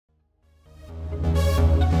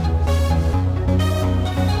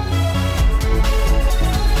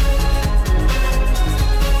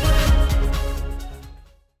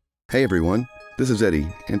Hey everyone, this is Eddy,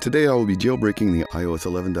 and today I will be jailbreaking the iOS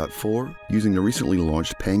 11.4 using the recently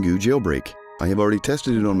launched Pangu Jailbreak. I have already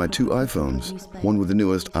tested it on my two iPhones, one with the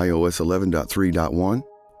newest iOS 11.3.1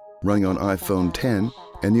 running on iPhone 10,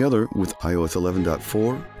 and the other with iOS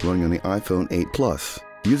 11.4 running on the iPhone 8 Plus.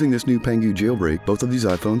 Using this new Pangu Jailbreak, both of these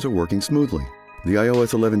iPhones are working smoothly. The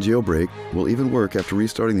iOS 11 jailbreak will even work after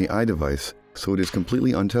restarting the iDevice, so it is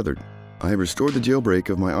completely untethered. I have restored the jailbreak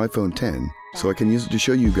of my iPhone 10, so I can use it to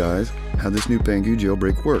show you guys how this new Pangu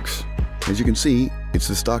jailbreak works. As you can see, it's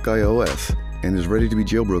the stock iOS and is ready to be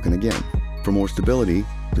jailbroken again. For more stability,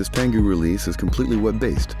 this Pangu release is completely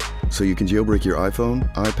web-based, so you can jailbreak your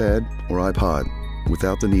iPhone, iPad, or iPod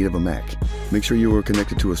without the need of a Mac. Make sure you are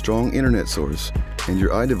connected to a strong internet source and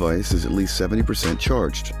your iDevice is at least 70%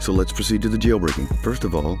 charged. So let's proceed to the jailbreaking. First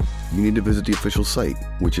of all, you need to visit the official site,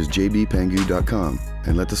 which is jbpangu.com,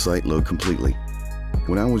 and let the site load completely.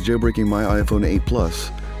 When I was jailbreaking my iPhone 8 Plus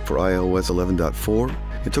for iOS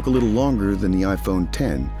 11.4, it took a little longer than the iPhone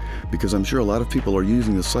 10 because I'm sure a lot of people are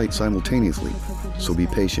using the site simultaneously, so be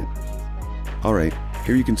patient. Alright,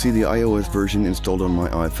 here you can see the iOS version installed on my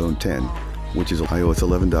iPhone 10, which is iOS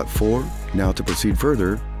 11.4. Now to proceed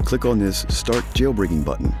further, click on this Start Jailbreaking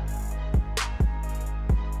button.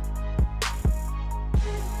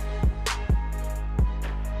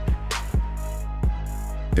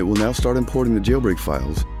 It will now start importing the jailbreak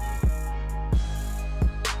files.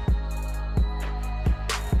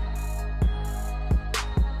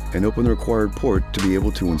 And open the required port to be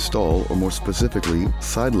able to install, or more specifically,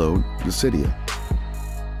 sideload the Cydia.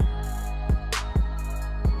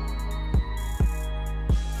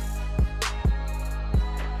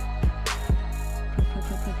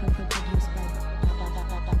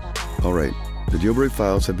 Alright, the jailbreak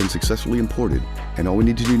files have been successfully imported, and all we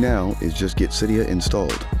need to do now is just get Cydia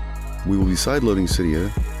installed. We will be sideloading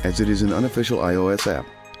Cydia as it is an unofficial iOS app.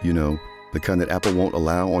 You know, the kind that Apple won't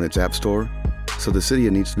allow on its App Store. So the Cydia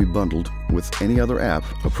needs to be bundled with any other app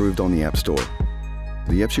approved on the App Store.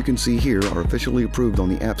 The apps you can see here are officially approved on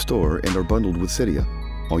the App Store and are bundled with Cydia.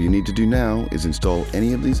 All you need to do now is install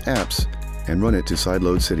any of these apps and run it to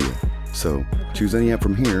sideload Cydia. So, choose any app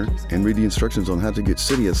from here and read the instructions on how to get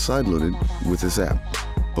Cydia sideloaded with this app.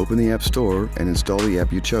 Open the App Store and install the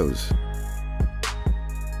app you chose.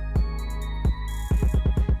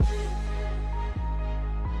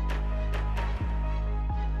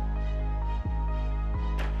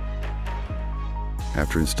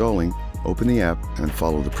 After installing, open the app and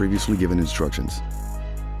follow the previously given instructions.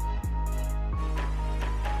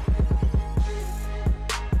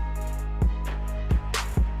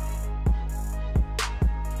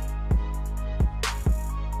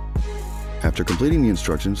 After completing the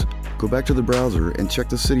instructions, go back to the browser and check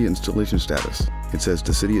the Cydia installation status. It says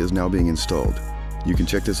the Cydia is now being installed. You can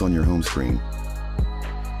check this on your home screen.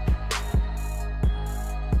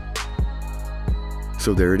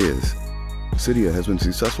 So there it is. Cydia has been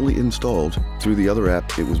successfully installed through the other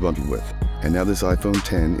app it was bundled with. And now this iPhone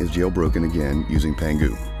 10 is jailbroken again using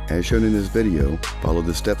Pangu. As shown in this video, follow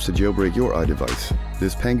the steps to jailbreak your iDevice.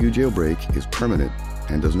 This Pangu jailbreak is permanent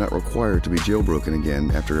and does not require to be jailbroken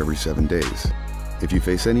again after every 7 days. If you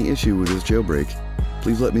face any issue with this jailbreak,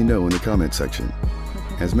 please let me know in the comment section.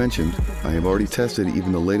 As mentioned, I have already tested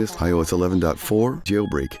even the latest iOS 11.4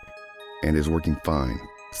 jailbreak and is working fine.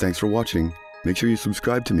 Thanks for watching. Make sure you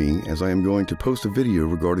subscribe to me as I am going to post a video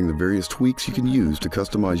regarding the various tweaks you can use to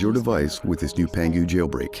customize your device with this new Pangu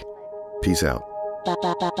jailbreak. Peace out.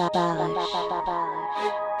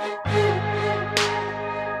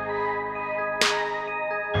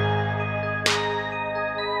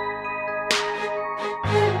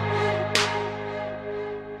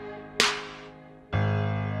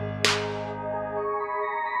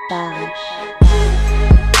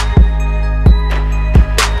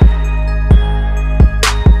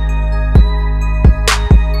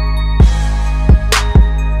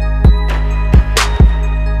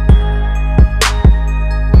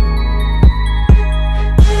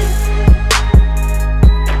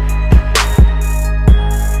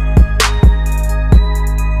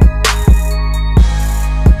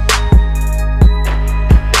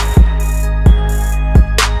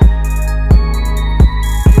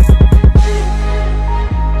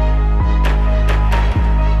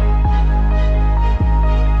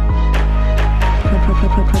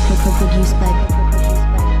 Produced by